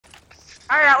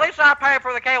Hey, at least I pay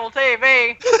for the cable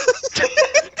TV.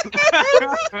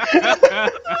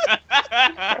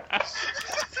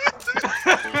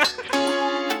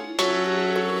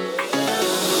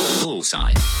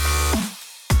 Bullseye.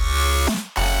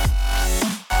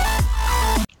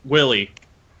 Willie.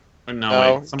 Oh,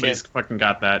 no, wait. Somebody's fucking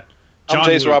got that. I'm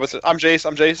Jase Robertson. I'm Jase.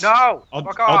 I'm Jase. No!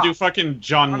 I'll do fucking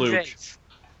John Luke. Jase.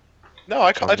 No,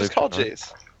 I just called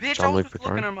Jase. Bitch, John I was Luke just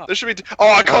looking him up. There should be. Oh,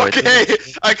 I called K.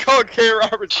 I called K.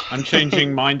 Robertson. I'm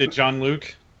changing mine to John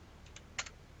Luke.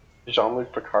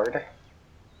 Jean-Luc Picard.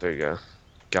 There you go.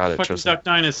 Got it, Fucking Tristan. Duck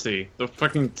Dynasty. The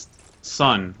fucking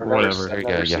sun, or whatever. There you go.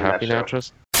 never You seen happy that now, show.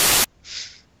 Tristan?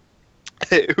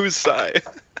 Hey, who's Sai?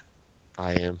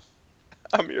 I am.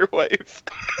 I'm your wife.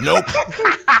 Nope.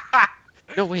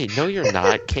 No, wait. No, you're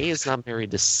not. Kay is not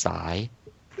married to Sai.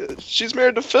 She's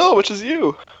married to Phil, which is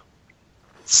you.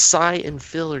 Sai and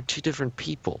Phil are two different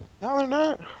people. No, they're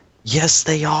not. Yes,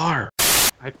 they are.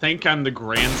 I think I'm the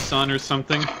grandson or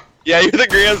something. Yeah, you're the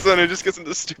grandson who just gets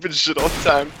into stupid shit all the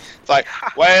time. It's like,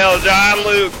 well, John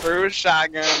Luke threw his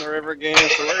shotgun in the river again,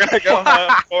 so we're gonna go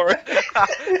hunt for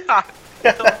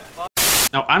it.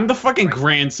 No, I'm the fucking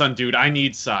grandson, dude. I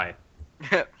need Sai.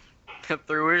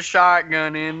 Threw his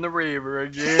shotgun in the river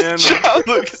again. John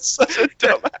Luke is such a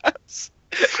dumbass.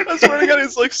 I swear to God,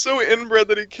 he's like so inbred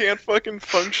that he can't fucking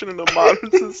function in a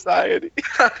modern society.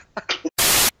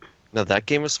 No, that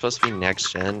game was supposed to be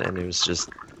next gen, and it was just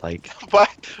like.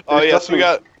 Oh yes, we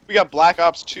got Black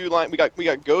Ops 2 line. We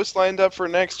got Ghost lined up for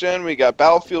next gen. We got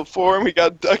Battlefield 4, and we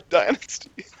got Duck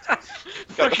Dynasty.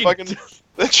 We got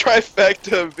the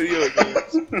trifecta of video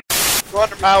games. You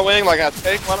want my wing like I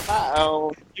take one of my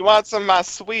own. You want some of my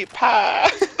sweet pie?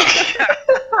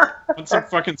 Want some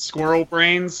fucking squirrel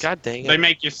brains? God dang it. They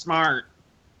make you smart.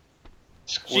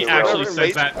 She Squirrel. actually Whoever says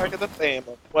makes that. part of the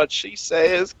family. What she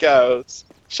says goes.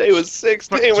 She was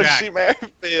 16 when Jack. she married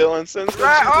Phil, and since then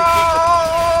Right. she's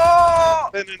Oh!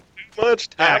 spending too much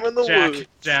time in the woods.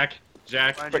 Jack.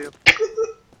 Mind you.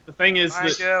 The thing is Mind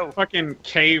that you. fucking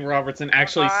K. Robertson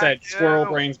actually Mind said you. squirrel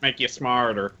brains make you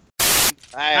smarter.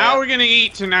 Hey, How are we gonna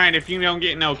eat tonight if you don't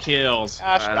get no kills?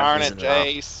 gosh Alright, darn I'm it, using it up.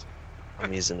 Jace.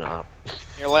 I'm using it up.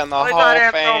 You're letting the At least whole I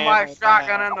didn't throw family my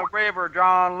shotgun down. in the river,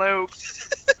 John Luke.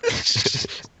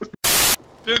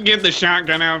 Just get the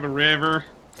shotgun out of the river.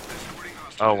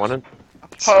 Oh, one in.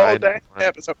 Whole side, day one-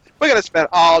 episode. We're gonna spend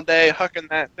all day hucking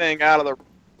that thing out of the.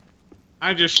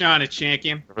 I just shot a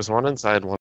chicken. There was one inside, one